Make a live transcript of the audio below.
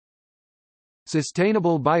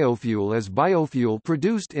Sustainable biofuel is biofuel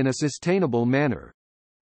produced in a sustainable manner.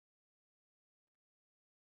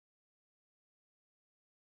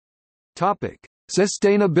 Topic: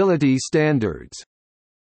 Sustainability standards.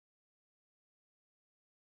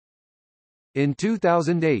 In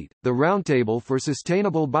 2008, the Roundtable for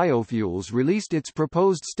Sustainable Biofuels released its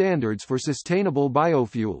proposed standards for sustainable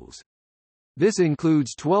biofuels. This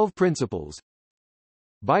includes 12 principles.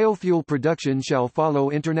 Biofuel production shall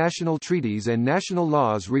follow international treaties and national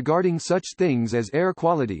laws regarding such things as air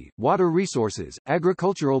quality, water resources,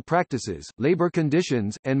 agricultural practices, labor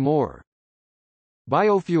conditions, and more.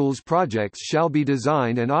 Biofuels projects shall be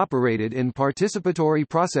designed and operated in participatory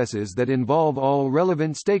processes that involve all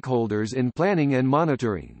relevant stakeholders in planning and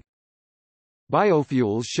monitoring.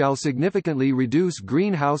 Biofuels shall significantly reduce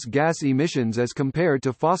greenhouse gas emissions as compared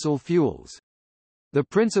to fossil fuels. The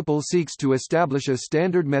principle seeks to establish a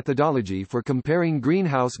standard methodology for comparing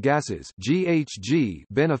greenhouse gases (GHG)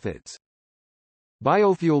 benefits.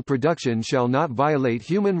 Biofuel production shall not violate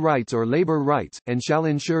human rights or labor rights, and shall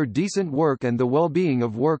ensure decent work and the well-being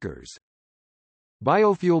of workers.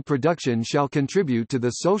 Biofuel production shall contribute to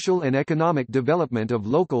the social and economic development of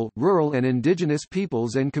local, rural and indigenous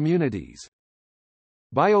peoples and communities.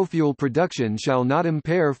 Biofuel production shall not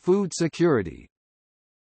impair food security.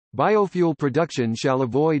 Biofuel production shall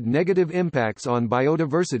avoid negative impacts on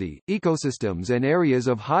biodiversity, ecosystems and areas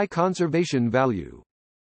of high conservation value.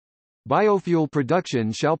 Biofuel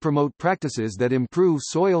production shall promote practices that improve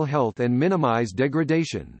soil health and minimize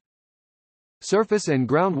degradation. Surface and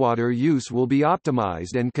groundwater use will be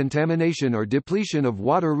optimized and contamination or depletion of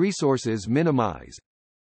water resources minimized.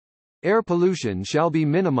 Air pollution shall be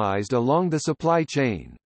minimized along the supply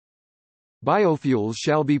chain. Biofuels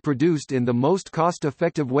shall be produced in the most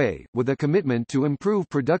cost-effective way, with a commitment to improve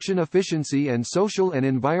production efficiency and social and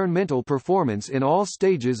environmental performance in all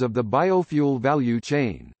stages of the biofuel value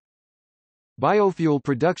chain. Biofuel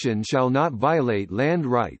production shall not violate land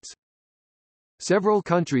rights. Several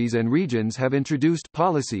countries and regions have introduced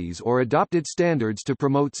policies or adopted standards to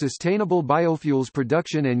promote sustainable biofuels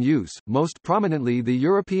production and use, most prominently the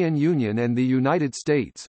European Union and the United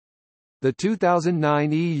States. The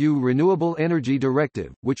 2009 EU Renewable Energy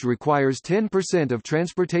Directive, which requires 10% of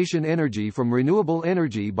transportation energy from renewable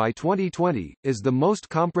energy by 2020, is the most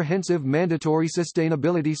comprehensive mandatory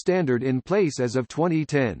sustainability standard in place as of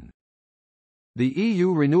 2010. The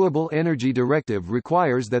EU Renewable Energy Directive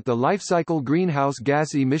requires that the life cycle greenhouse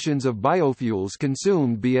gas emissions of biofuels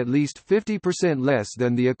consumed be at least 50% less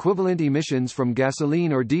than the equivalent emissions from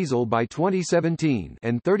gasoline or diesel by 2017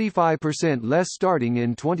 and 35% less starting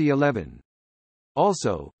in 2011.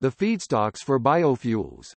 Also, the feedstocks for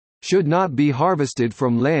biofuels should not be harvested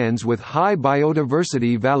from lands with high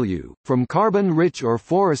biodiversity value, from carbon-rich or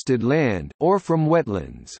forested land, or from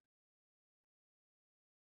wetlands.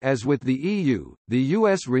 As with the EU, the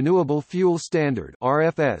U.S. Renewable Fuel Standard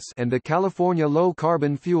 (RFS) and the California Low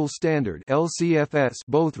Carbon Fuel Standard (LCFS)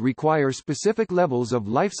 both require specific levels of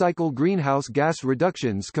lifecycle greenhouse gas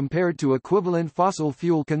reductions compared to equivalent fossil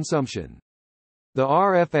fuel consumption. The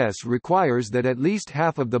RFS requires that at least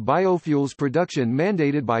half of the biofuels production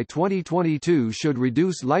mandated by 2022 should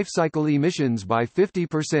reduce lifecycle emissions by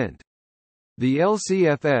 50%. The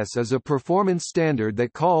LCFS is a performance standard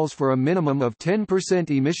that calls for a minimum of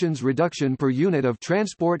 10% emissions reduction per unit of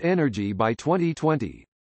transport energy by 2020.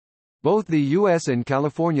 Both the U.S. and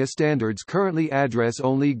California standards currently address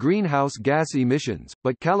only greenhouse gas emissions,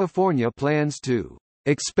 but California plans to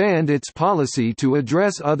expand its policy to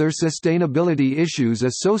address other sustainability issues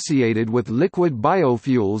associated with liquid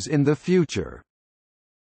biofuels in the future.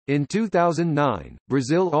 In 2009,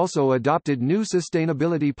 Brazil also adopted new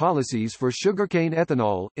sustainability policies for sugarcane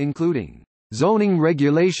ethanol, including zoning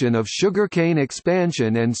regulation of sugarcane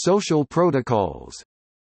expansion and social protocols.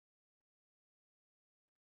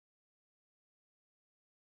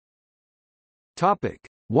 Topic: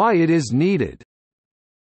 Why it is needed.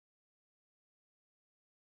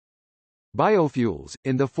 Biofuels,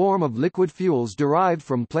 in the form of liquid fuels derived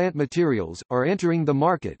from plant materials, are entering the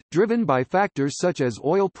market, driven by factors such as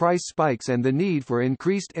oil price spikes and the need for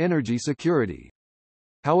increased energy security.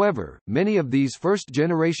 However, many of these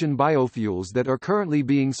first-generation biofuels that are currently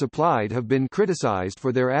being supplied have been criticized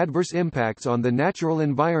for their adverse impacts on the natural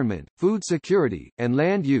environment, food security, and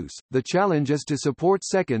land use. The challenge is to support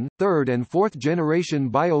second, third, and fourth-generation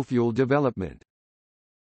biofuel development.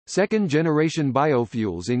 Second-generation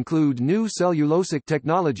biofuels include new cellulosic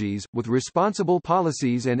technologies, with responsible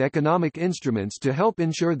policies and economic instruments to help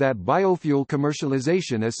ensure that biofuel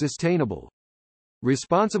commercialization is sustainable.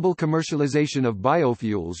 Responsible commercialization of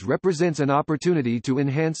biofuels represents an opportunity to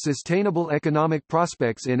enhance sustainable economic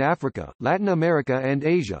prospects in Africa, Latin America and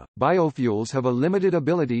Asia. Biofuels have a limited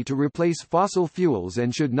ability to replace fossil fuels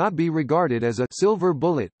and should not be regarded as a silver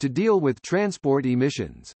bullet to deal with transport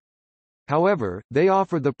emissions. However, they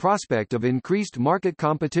offer the prospect of increased market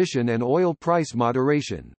competition and oil price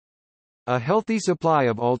moderation. A healthy supply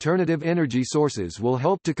of alternative energy sources will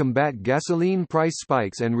help to combat gasoline price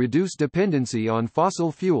spikes and reduce dependency on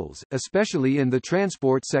fossil fuels, especially in the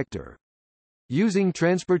transport sector. Using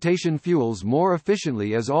transportation fuels more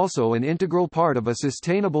efficiently is also an integral part of a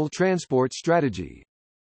sustainable transport strategy.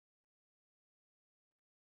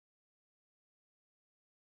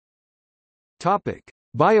 Topic: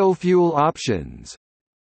 Biofuel options.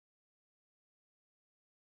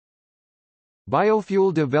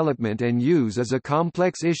 Biofuel development and use is a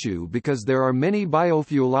complex issue because there are many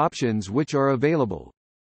biofuel options which are available.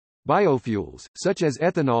 Biofuels, such as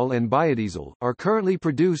ethanol and biodiesel, are currently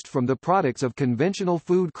produced from the products of conventional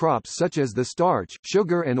food crops such as the starch,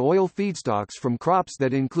 sugar and oil feedstocks from crops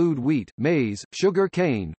that include wheat, maize, sugar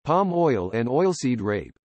cane, palm oil and oilseed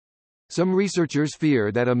rape. Some researchers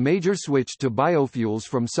fear that a major switch to biofuels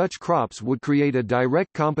from such crops would create a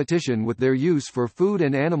direct competition with their use for food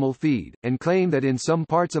and animal feed, and claim that in some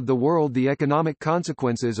parts of the world the economic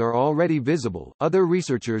consequences are already visible. Other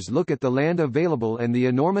researchers look at the land available and the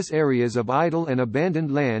enormous areas of idle and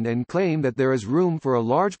abandoned land and claim that there is room for a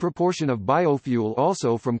large proportion of biofuel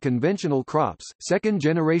also from conventional crops.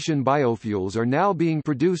 Second-generation biofuels are now being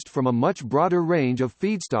produced from a much broader range of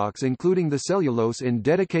feedstocks including the cellulose in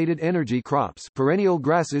dedicated energy crops, perennial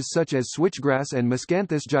grasses such as switchgrass and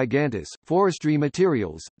Miscanthus gigantea, forestry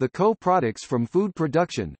materials, the co-products from food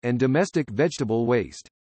production, and domestic vegetable waste.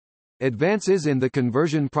 Advances in the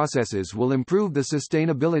conversion processes will improve the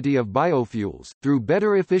sustainability of biofuels, through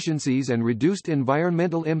better efficiencies and reduced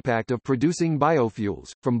environmental impact of producing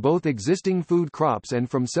biofuels, from both existing food crops and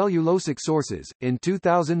from cellulosic sources. In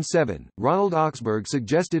 2007, Ronald Oxburgh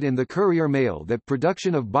suggested in the Courier Mail that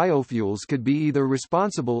production of biofuels could be either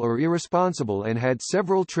responsible or irresponsible and had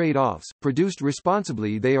several trade-offs. Produced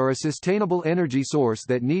responsibly, they are a sustainable energy source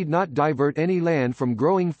that need not divert any land from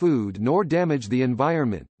growing food nor damage the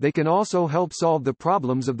environment. They can also help solve the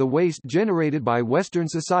problems of the waste generated by Western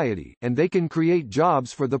society, and they can create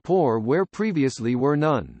jobs for the poor where previously were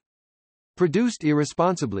none. Produced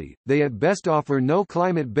irresponsibly, they at best offer no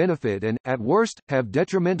climate benefit and, at worst, have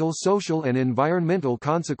detrimental social and environmental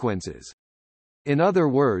consequences. In other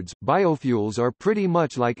words, biofuels are pretty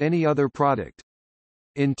much like any other product.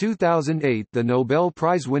 In 2008, the Nobel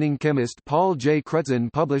Prize-winning chemist Paul J.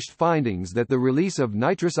 Crutzen published findings that the release of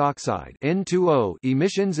nitrous oxide (N2O)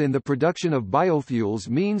 emissions in the production of biofuels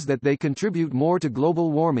means that they contribute more to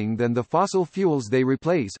global warming than the fossil fuels they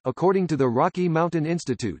replace. According to the Rocky Mountain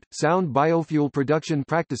Institute, sound biofuel production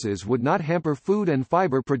practices would not hamper food and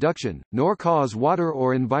fiber production, nor cause water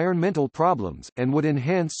or environmental problems, and would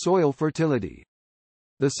enhance soil fertility.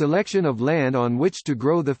 The selection of land on which to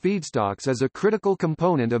grow the feedstocks is a critical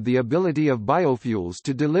component of the ability of biofuels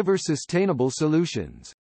to deliver sustainable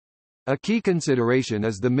solutions. A key consideration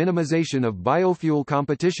is the minimization of biofuel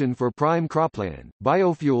competition for prime cropland.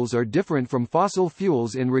 Biofuels are different from fossil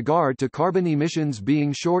fuels in regard to carbon emissions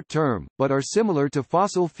being short-term, but are similar to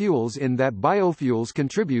fossil fuels in that biofuels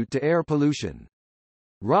contribute to air pollution.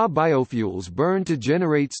 Raw biofuels burned to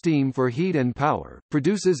generate steam for heat and power,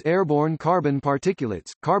 produces airborne carbon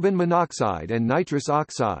particulates, carbon monoxide and nitrous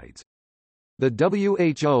oxides. The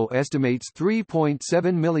WHO estimates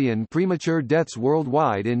 3.7 million premature deaths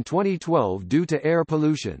worldwide in 2012 due to air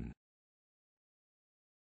pollution.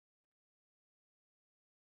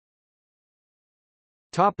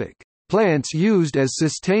 Topic: Plants used as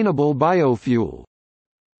sustainable biofuel.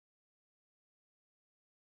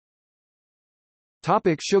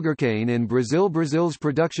 Sugarcane in Brazil. Brazil's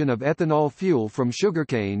production of ethanol fuel from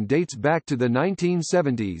sugarcane dates back to the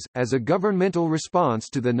 1970s, as a governmental response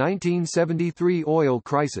to the 1973 oil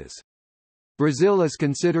crisis. Brazil is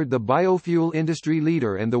considered the biofuel industry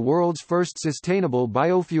leader and the world's first sustainable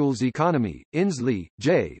biofuels economy. Inslee,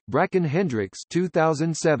 J. Bracken Hendricks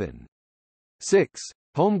 2007. 6.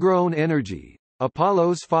 Homegrown Energy.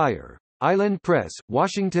 Apollo's Fire. Island Press,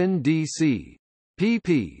 Washington, D.C.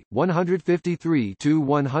 pp.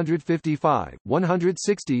 153-155,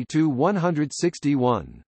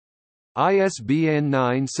 160-161. ISBN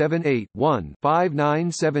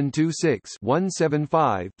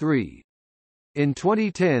 978-1-59726-175-3. In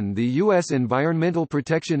 2010, the U.S. Environmental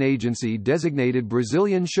Protection Agency designated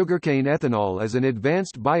Brazilian sugarcane ethanol as an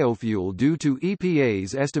advanced biofuel due to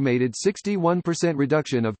EPA's estimated 61%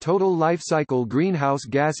 reduction of total life cycle greenhouse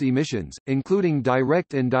gas emissions, including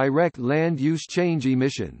direct and indirect land use change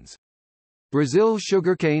emissions. Brazil's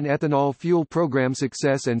sugarcane ethanol fuel program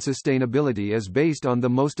success and sustainability is based on the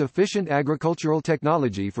most efficient agricultural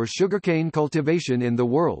technology for sugarcane cultivation in the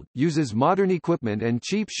world, uses modern equipment and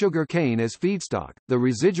cheap sugar cane as feedstock. The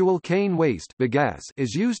residual cane waste bagasse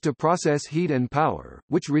is used to process heat and power,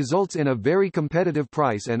 which results in a very competitive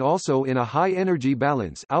price and also in a high energy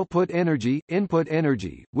balance, output energy, input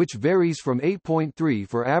energy, which varies from 8.3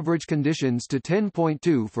 for average conditions to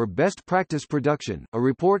 10.2 for best practice production. A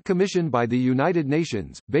report commissioned by the United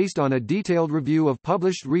Nations, based on a detailed review of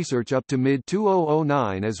published research up to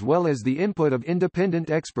mid-2009 as well as the input of independent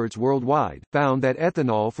experts worldwide, found that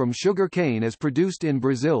ethanol from sugar cane as produced in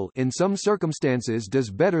Brazil in some circumstances does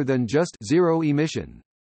better than just zero emission.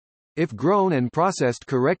 If grown and processed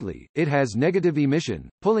correctly, it has negative emission,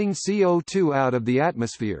 pulling CO2 out of the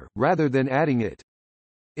atmosphere, rather than adding it.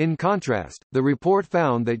 In contrast, the report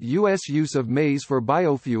found that U.S. use of maize for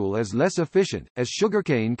biofuel is less efficient, as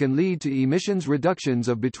sugarcane can lead to emissions reductions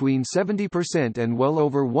of between 70% and well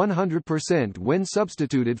over 100% when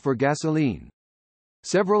substituted for gasoline.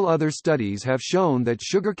 Several other studies have shown that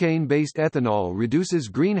sugarcane-based ethanol reduces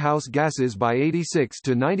greenhouse gases by 86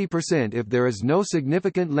 to 90% if there is no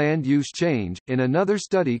significant land use change. In another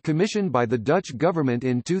study commissioned by the Dutch government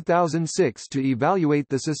in 2006 to evaluate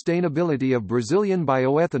the sustainability of Brazilian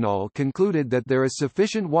bioethanol concluded that there is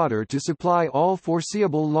sufficient water to supply all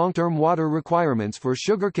foreseeable long-term water requirements for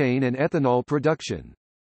sugarcane and ethanol production.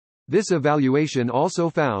 This evaluation also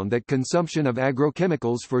found that consumption of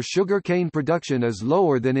agrochemicals for sugar cane production is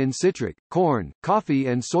lower than in citric, corn, coffee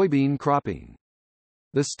and soybean cropping.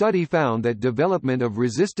 The study found that development of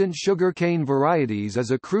resistant sugar cane varieties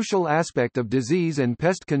is a crucial aspect of disease and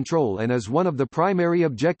pest control and is one of the primary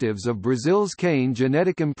objectives of Brazil's cane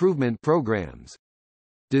genetic improvement programs.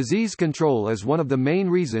 Disease control is one of the main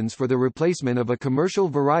reasons for the replacement of a commercial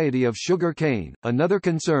variety of sugar cane. Another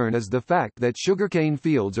concern is the fact that sugarcane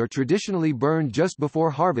fields are traditionally burned just before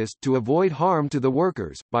harvest to avoid harm to the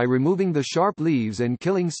workers, by removing the sharp leaves and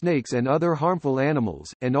killing snakes and other harmful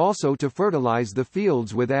animals, and also to fertilize the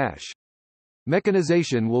fields with ash.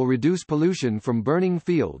 Mechanization will reduce pollution from burning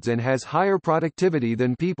fields and has higher productivity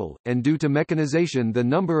than people, and due to mechanization the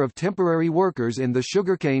number of temporary workers in the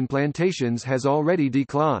sugarcane plantations has already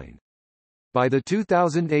declined. By the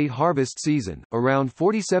 2008 harvest season, around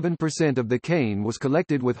 47% of the cane was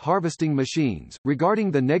collected with harvesting machines.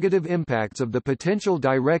 Regarding the negative impacts of the potential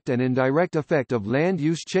direct and indirect effect of land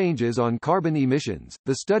use changes on carbon emissions,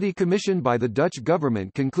 the study commissioned by the Dutch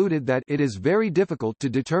government concluded that it is very difficult to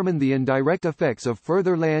determine the indirect effects of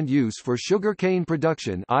further land use for sugar cane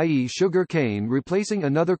production, i.e. sugar cane replacing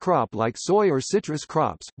another crop like soy or citrus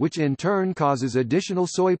crops, which in turn causes additional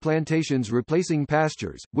soy plantations replacing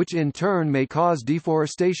pastures, which in turn may cause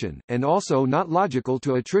deforestation, and also not logical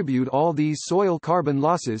to attribute all these soil carbon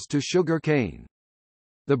losses to sugar cane.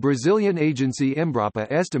 The Brazilian agency Embrapa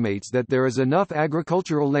estimates that there is enough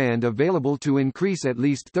agricultural land available to increase at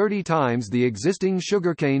least 30 times the existing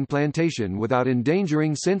sugarcane plantation without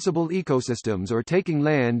endangering sensible ecosystems or taking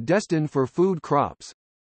land destined for food crops.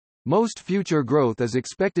 Most future growth is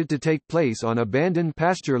expected to take place on abandoned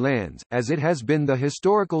pasture lands, as it has been the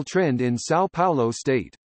historical trend in São Paulo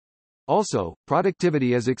state. Also,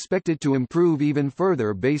 productivity is expected to improve even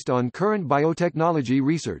further based on current biotechnology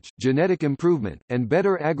research, genetic improvement, and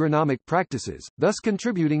better agronomic practices, thus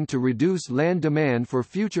contributing to reduce land demand for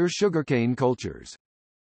future sugarcane cultures.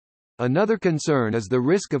 Another concern is the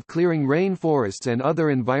risk of clearing rainforests and other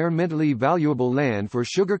environmentally valuable land for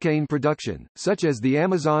sugarcane production, such as the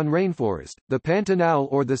Amazon rainforest, the Pantanal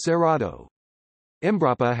or the Cerrado.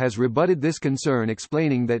 Embrapa has rebutted this concern,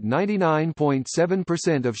 explaining that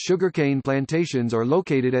 99.7% of sugarcane plantations are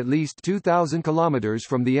located at least 2,000 kilometers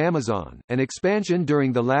from the Amazon. An expansion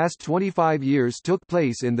during the last 25 years took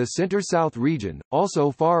place in the center-south region,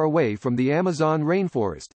 also far away from the Amazon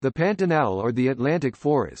rainforest, the Pantanal or the Atlantic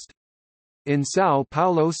forest. In São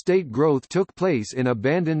Paulo state, growth took place in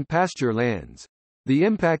abandoned pasture lands. The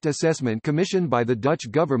impact assessment commissioned by the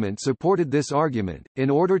Dutch government supported this argument.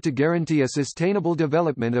 In order to guarantee a sustainable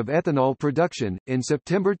development of ethanol production, in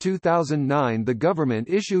September 2009 the government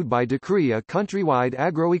issued by decree a countrywide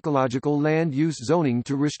agroecological land use zoning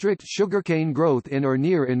to restrict sugarcane growth in or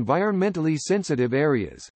near environmentally sensitive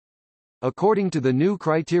areas. According to the new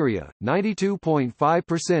criteria,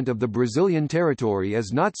 92.5% of the Brazilian territory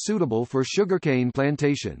is not suitable for sugarcane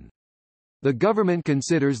plantation. The government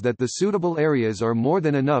considers that the suitable areas are more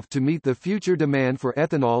than enough to meet the future demand for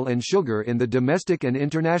ethanol and sugar in the domestic and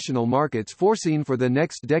international markets foreseen for the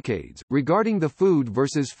next decades. Regarding the food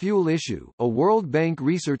versus fuel issue, a World Bank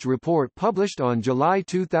research report published on July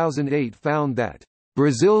 2008 found that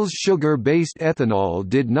Brazil's sugar-based ethanol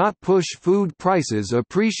did not push food prices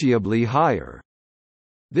appreciably higher.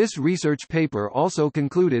 This research paper also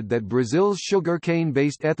concluded that Brazil's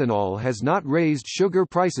sugar-cane-based ethanol has not raised sugar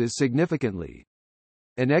prices significantly.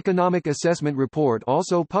 An economic assessment report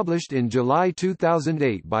also published in July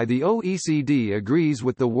 2008 by the OECD agrees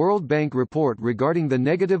with the World Bank report regarding the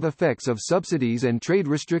negative effects of subsidies and trade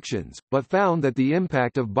restrictions, but found that the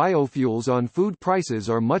impact of biofuels on food prices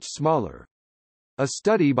are much smaller. A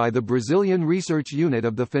study by the Brazilian research unit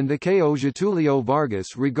of the Fundação Getúlio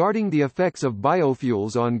Vargas regarding the effects of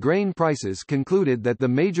biofuels on grain prices concluded that the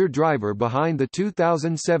major driver behind the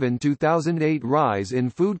 2007-2008 rise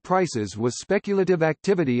in food prices was speculative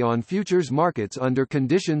activity on futures markets under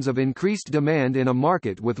conditions of increased demand in a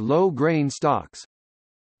market with low grain stocks.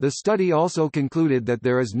 The study also concluded that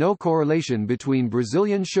there is no correlation between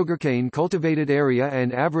Brazilian sugarcane cultivated area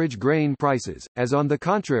and average grain prices, as on the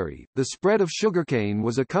contrary, the spread of sugarcane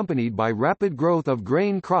was accompanied by rapid growth of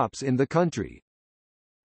grain crops in the country.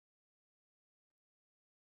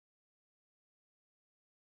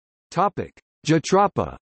 Topic: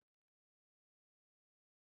 Jatropha.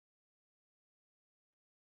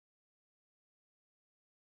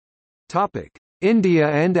 Topic: India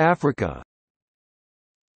and Africa.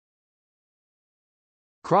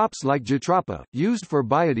 Crops like Jatropha, used for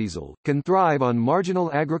biodiesel, can thrive on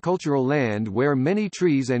marginal agricultural land where many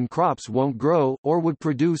trees and crops won't grow, or would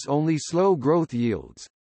produce only slow growth yields.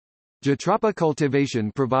 Jatropha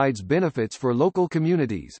cultivation provides benefits for local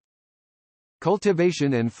communities.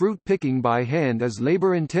 Cultivation and fruit picking by hand is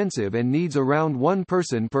labor-intensive and needs around one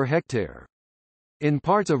person per hectare. In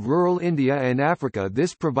parts of rural India and Africa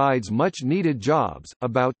this provides much-needed jobs.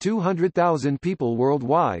 About 200,000 people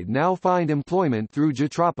worldwide now find employment through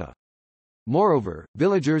Jatropha. Moreover,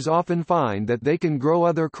 villagers often find that they can grow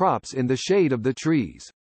other crops in the shade of the trees.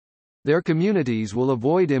 Their communities will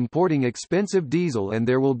avoid importing expensive diesel and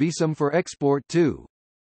there will be some for export too.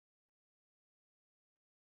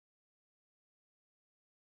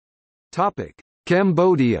 Topic: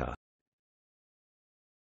 Cambodia.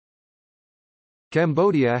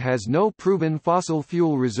 Cambodia has no proven fossil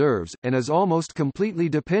fuel reserves, and is almost completely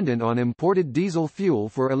dependent on imported diesel fuel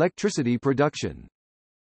for electricity production.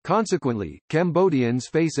 Consequently, Cambodians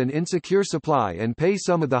face an insecure supply and pay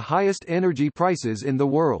some of the highest energy prices in the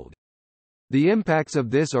world. The impacts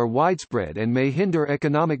of this are widespread and may hinder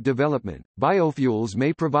economic development. Biofuels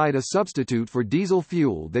may provide a substitute for diesel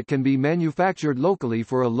fuel that can be manufactured locally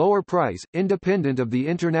for a lower price, independent of the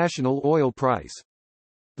international oil price.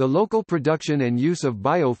 The local production and use of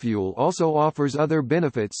biofuel also offers other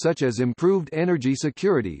benefits such as improved energy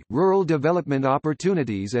security, rural development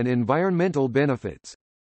opportunities and environmental benefits.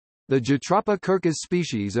 The Jatropha curcas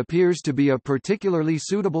species appears to be a particularly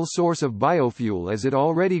suitable source of biofuel as it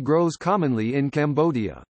already grows commonly in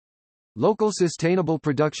Cambodia. Local sustainable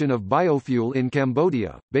production of biofuel in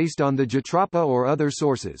Cambodia, based on the Jatropha or other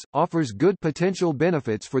sources, offers good potential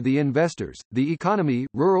benefits for the investors, the economy,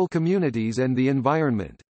 rural communities and the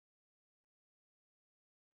environment.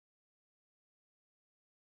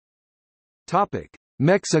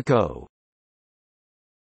 Mexico.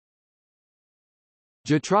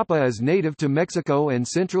 Jatropha is native to Mexico and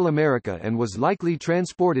Central America and was likely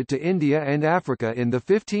transported to India and Africa in the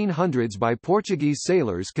 1500s by Portuguese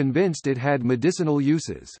sailors convinced it had medicinal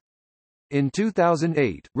uses. In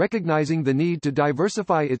 2008, recognizing the need to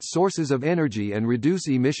diversify its sources of energy and reduce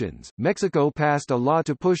emissions, Mexico passed a law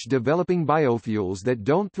to push developing biofuels that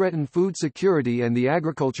don't threaten food security, and the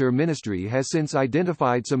Agriculture Ministry has since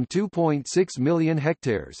identified some 2.6 million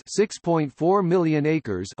hectares (6.4 million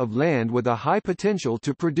acres) of land with a high potential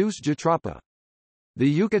to produce Jatropha. The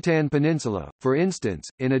Yucatan Peninsula, for instance,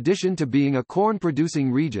 in addition to being a corn-producing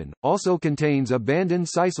region, also contains abandoned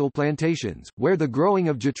sisal plantations, where the growing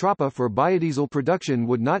of Jatropha for biodiesel production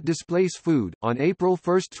would not displace food. On April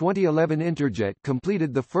 1, 2011, Interjet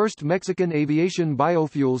completed the first Mexican aviation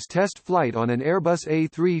biofuels test flight on an Airbus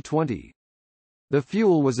A320. The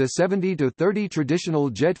fuel was a 70-30 traditional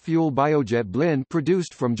jet fuel biojet blend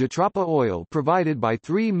produced from Jatropha oil provided by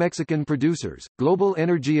three Mexican producers, Global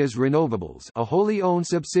Energías Renovables, a wholly owned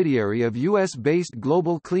subsidiary of U.S.-based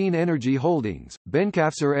Global Clean Energy Holdings,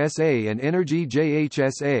 Bencafser S.A. and Energy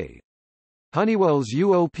JHSA. Honeywell's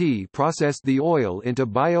UOP processed the oil into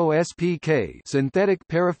bio-SPK, synthetic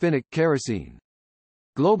paraffinic kerosene.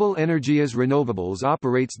 Global Energias Renovables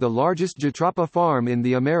operates the largest Jatropha farm in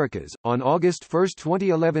the Americas. On August 1,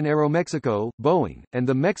 2011, Aeromexico, Boeing, and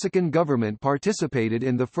the Mexican government participated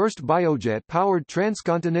in the first biojet-powered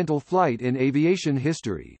transcontinental flight in aviation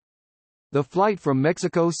history. The flight from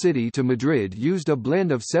Mexico City to Madrid used a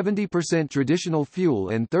blend of 70% traditional fuel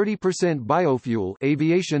and 30% biofuel,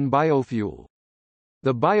 aviation biofuel.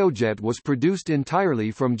 The biojet was produced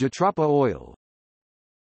entirely from Jatropha oil.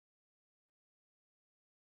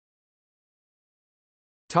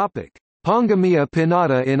 Topic: Pongamia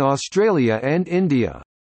pinnata in Australia and India.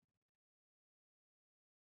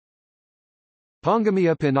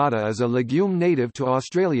 Pongamia pinnata is a legume native to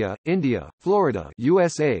Australia, India, Florida,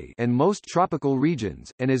 USA, and most tropical regions,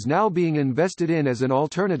 and is now being invested in as an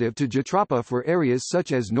alternative to Jatropha for areas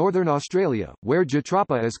such as northern Australia, where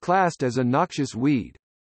Jatropha is classed as a noxious weed.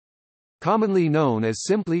 Commonly known as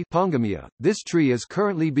simply Pongamia, this tree is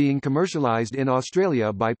currently being commercialized in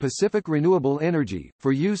Australia by Pacific Renewable Energy,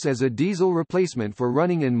 for use as a diesel replacement for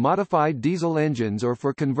running in modified diesel engines or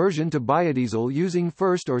for conversion to biodiesel using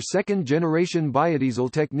first or second generation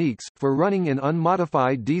biodiesel techniques, for running in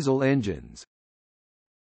unmodified diesel engines.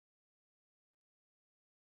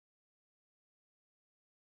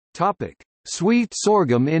 Topic: Sweet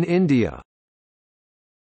sorghum in India.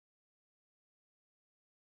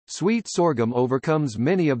 Sweet sorghum overcomes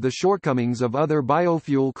many of the shortcomings of other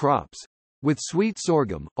biofuel crops. With sweet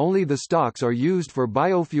sorghum, only the stalks are used for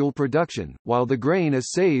biofuel production, while the grain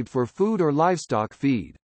is saved for food or livestock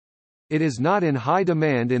feed. It is not in high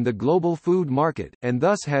demand in the global food market, and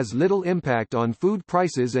thus has little impact on food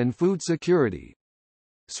prices and food security.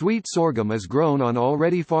 Sweet sorghum is grown on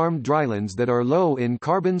already farmed drylands that are low in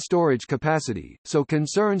carbon storage capacity, so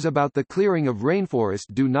concerns about the clearing of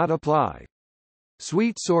rainforest do not apply.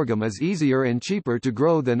 Sweet sorghum is easier and cheaper to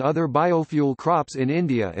grow than other biofuel crops in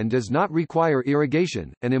India and does not require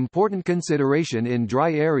irrigation, an important consideration in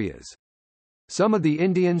dry areas. Some of the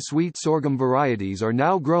Indian sweet sorghum varieties are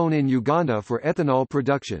now grown in Uganda for ethanol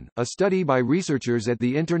production. A study by researchers at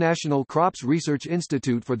the International Crops Research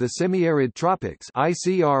Institute for the Semi-Arid Tropics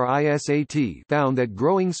 (ICRISAT) found that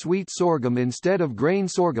growing sweet sorghum instead of grain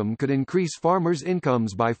sorghum could increase farmers'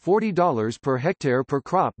 incomes by $40 per hectare per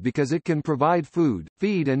crop because it can provide food,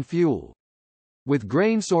 feed and fuel. With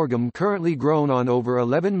grain sorghum currently grown on over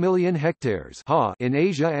 11 million hectares in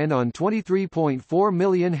Asia and on 23.4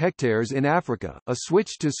 million hectares in Africa, a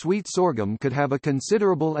switch to sweet sorghum could have a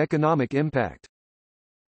considerable economic impact.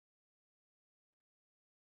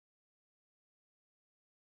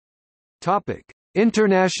 Topic: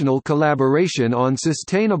 International collaboration on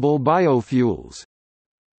sustainable biofuels.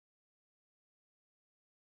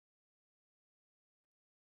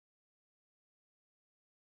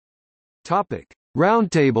 Topic: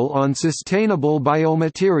 Roundtable on sustainable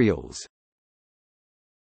biomaterials.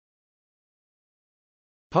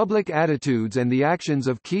 Public attitudes and the actions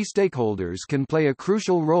of key stakeholders can play a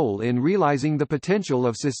crucial role in realizing the potential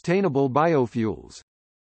of sustainable biofuels.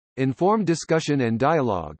 Informed discussion and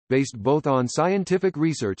dialogue, based both on scientific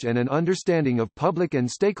research and an understanding of public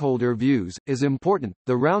and stakeholder views, is important.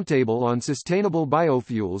 The Roundtable on Sustainable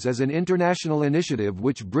Biofuels is an international initiative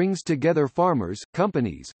which brings together farmers,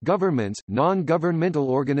 companies, governments, non-governmental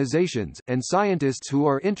organizations, and scientists who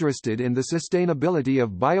are interested in the sustainability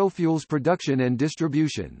of biofuels production and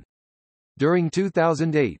distribution. During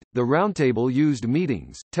 2008, the Roundtable used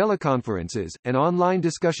meetings, teleconferences, and online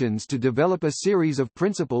discussions to develop a series of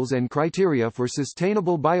principles and criteria for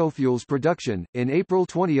sustainable biofuels production. In April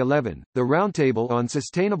 2011, the Roundtable on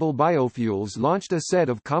Sustainable Biofuels launched a set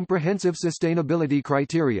of comprehensive sustainability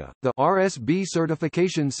criteria, the RSB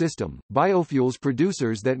certification system. Biofuels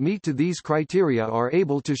producers that meet to these criteria are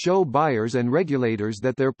able to show buyers and regulators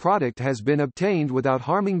that their product has been obtained without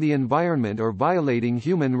harming the environment or violating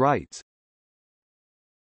human rights.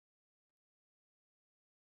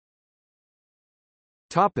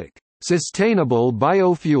 Topic: Sustainable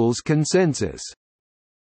Biofuels Consensus.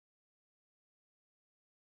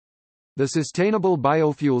 The Sustainable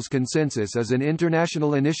Biofuels Consensus is an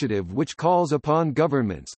international initiative which calls upon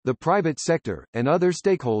governments, the private sector, and other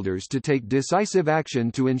stakeholders to take decisive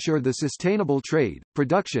action to ensure the sustainable trade,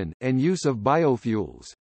 production, and use of biofuels.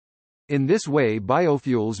 In this way,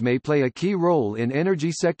 biofuels may play a key role in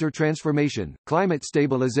energy sector transformation, climate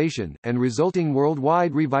stabilization, and resulting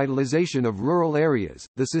worldwide revitalization of rural areas.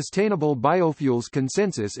 The Sustainable Biofuels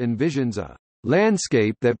Consensus envisions a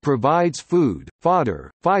landscape that provides food,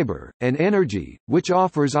 fodder, fiber, and energy, which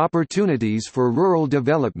offers opportunities for rural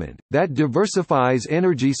development, that diversifies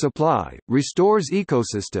energy supply, restores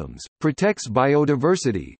ecosystems, protects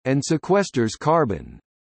biodiversity, and sequesters carbon.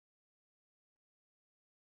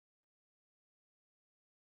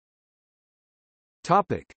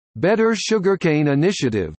 Topic: Better Sugarcane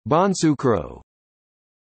Initiative, Bonsucro.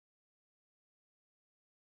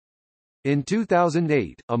 In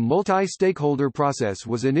 2008, a multi-stakeholder process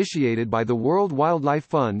was initiated by the World Wildlife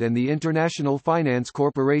Fund and the International Finance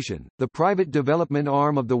Corporation, the private development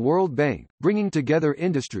arm of the World Bank, bringing together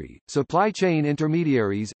industry, supply chain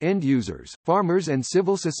intermediaries, end users, farmers and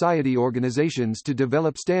civil society organizations to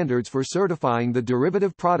develop standards for certifying the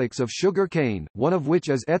derivative products of sugar cane, one of which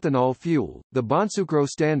is ethanol fuel. The Bonsucro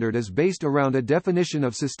standard is based around a definition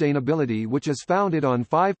of sustainability which is founded on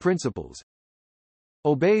 5 principles.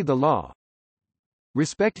 Obey the law.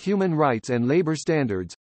 Respect human rights and labor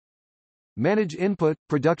standards. Manage input,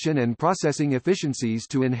 production and processing efficiencies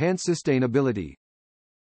to enhance sustainability.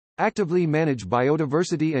 Actively manage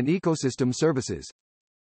biodiversity and ecosystem services.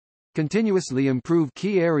 Continuously improve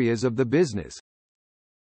key areas of the business.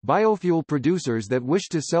 Biofuel producers that wish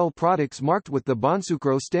to sell products marked with the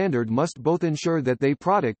Bonsucro standard must both ensure that they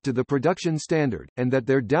product to the production standard, and that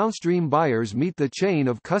their downstream buyers meet the chain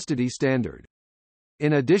of custody standard.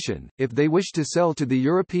 In addition, if they wish to sell to the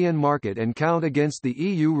European market and count against the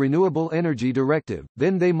EU Renewable Energy Directive,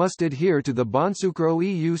 then they must adhere to the Bonsucro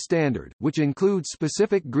EU standard, which includes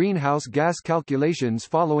specific greenhouse gas calculations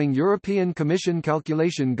following European Commission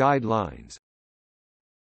calculation guidelines.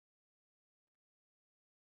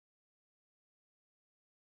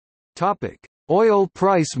 Topic: Oil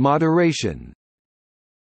price moderation.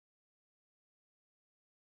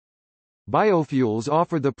 Biofuels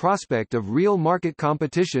offer the prospect of real market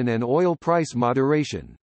competition and oil price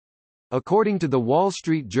moderation. According to the Wall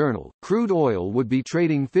Street Journal, crude oil would be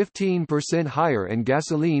trading 15% higher and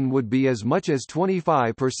gasoline would be as much as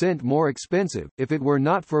 25% more expensive, if it were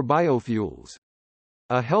not for biofuels.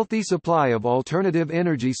 A healthy supply of alternative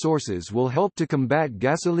energy sources will help to combat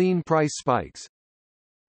gasoline price spikes.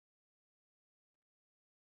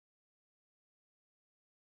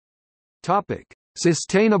 Topic: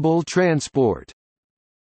 Sustainable transport.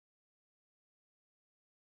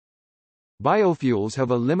 Biofuels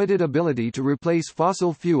have a limited ability to replace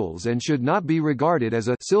fossil fuels and should not be regarded as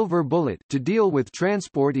a silver bullet to deal with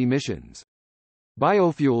transport emissions.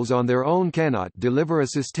 Biofuels on their own cannot deliver a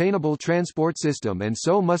sustainable transport system and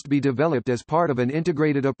so must be developed as part of an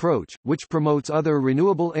integrated approach, which promotes other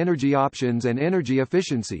renewable energy options and energy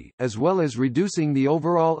efficiency, as well as reducing the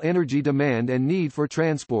overall energy demand and need for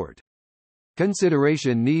transport.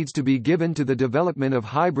 Consideration needs to be given to the development of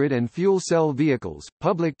hybrid and fuel cell vehicles,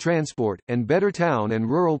 public transport, and better town and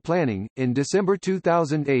rural planning. In December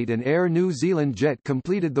 2008, an Air New Zealand jet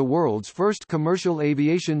completed the world's first commercial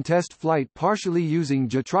aviation test flight partially using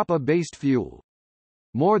Jatropha-based fuel.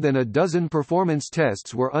 More than a dozen performance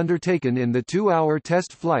tests were undertaken in the 2-hour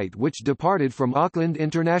test flight which departed from Auckland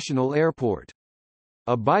International Airport.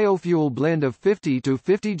 A biofuel blend of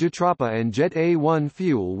 50-50 Jatropha and Jet A1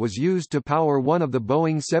 fuel was used to power one of the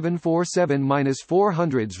Boeing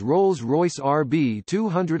 747-400's Rolls-Royce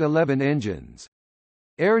RB211 engines.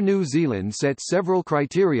 Air New Zealand set several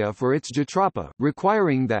criteria for its Jatropha,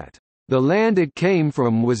 requiring that the land it came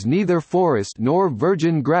from was neither forest nor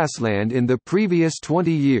virgin grassland in the previous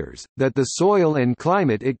 20 years, that the soil and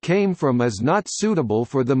climate it came from is not suitable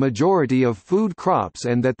for the majority of food crops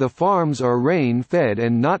and that the farms are rain-fed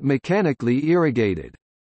and not mechanically irrigated.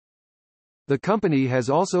 The company has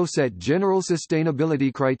also set general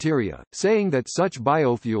sustainability criteria, saying that such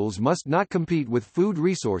biofuels must not compete with food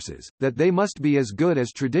resources, that they must be as good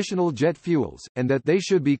as traditional jet fuels, and that they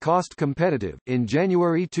should be cost competitive. In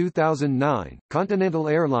January 2009, Continental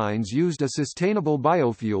Airlines used a sustainable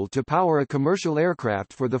biofuel to power a commercial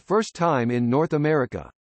aircraft for the first time in North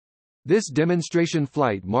America. This demonstration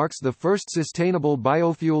flight marks the first sustainable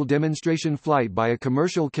biofuel demonstration flight by a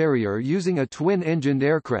commercial carrier using a twin-engined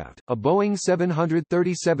aircraft, a Boeing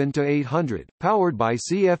 737-800, powered by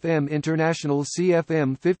CFM International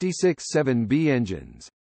CFM56-7B engines.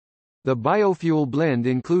 The biofuel blend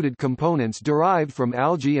included components derived from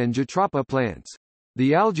algae and Jatropha plants.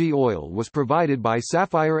 The algae oil was provided by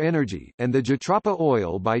Sapphire Energy, and the Jatropha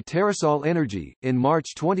oil by Terrasol Energy. In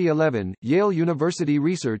March 2011, Yale University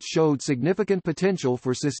research showed significant potential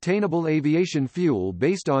for sustainable aviation fuel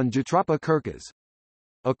based on Jatropha curcas.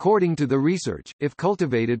 According to the research, if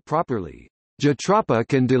cultivated properly, Jatropha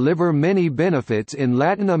can deliver many benefits in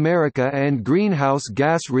Latin America and greenhouse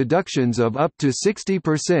gas reductions of up to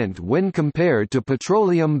 60% when compared to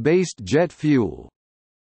petroleum-based jet fuel.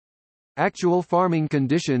 Actual farming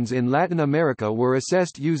conditions in Latin America were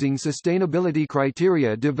assessed using sustainability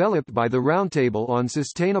criteria developed by the Roundtable on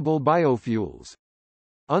Sustainable Biofuels.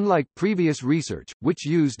 Unlike previous research, which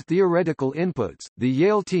used theoretical inputs, the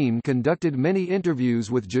Yale team conducted many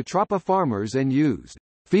interviews with Jatropha farmers and used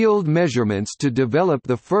field measurements to develop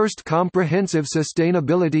the first comprehensive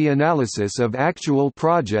sustainability analysis of actual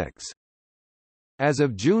projects. As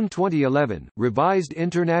of June 2011, revised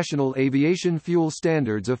international aviation fuel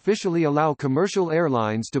standards officially allow commercial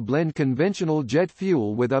airlines to blend conventional jet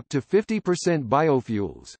fuel with up to 50%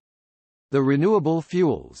 biofuels. The renewable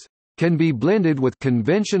fuels can be blended with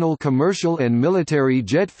conventional commercial and military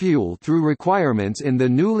jet fuel through requirements in the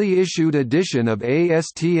newly issued edition of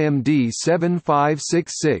ASTM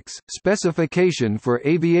D7566, specification for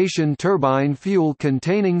aviation turbine fuel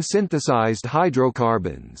containing synthesized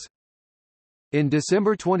hydrocarbons. In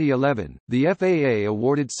December 2011, the FAA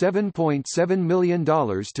awarded $7.7 million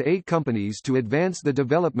to 8 companies to advance the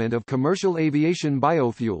development of commercial aviation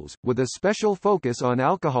biofuels, with a special focus on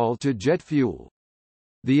alcohol-to-jet fuel.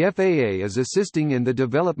 The FAA is assisting in the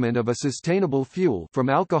development of a sustainable fuel from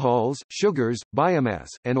alcohols, sugars, biomass,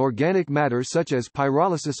 and organic matter such as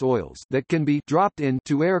pyrolysis oils that can be dropped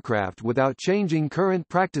into aircraft without changing current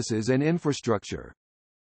practices and infrastructure.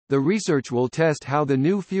 The research will test how the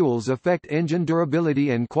new fuels affect engine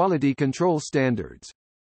durability and quality control standards.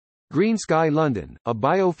 Green Sky London, a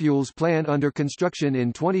biofuels plant under construction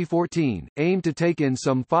in 2014, aimed to take in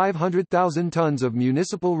some 500,000 tons of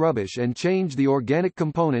municipal rubbish and change the organic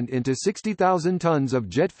component into 60,000 tons of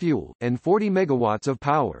jet fuel, and 40 megawatts of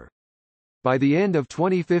power. By the end of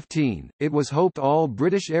 2015, it was hoped all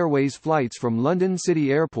British Airways flights from London City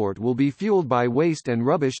Airport will be fueled by waste and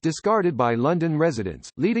rubbish discarded by London residents,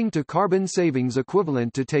 leading to carbon savings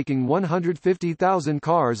equivalent to taking 150,000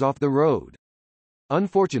 cars off the road.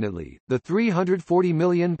 Unfortunately, the £340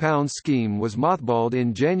 million scheme was mothballed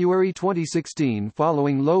in January 2016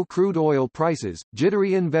 following low crude oil prices,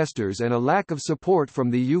 jittery investors and a lack of support from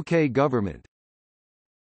the UK government.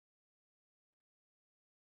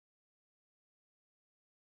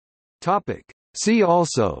 See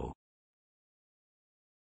also: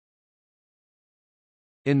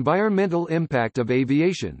 Environmental impact of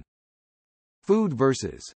aviation, Food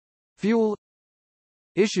versus fuel,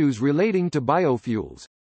 Issues relating to biofuels,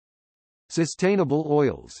 Sustainable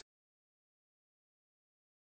oils.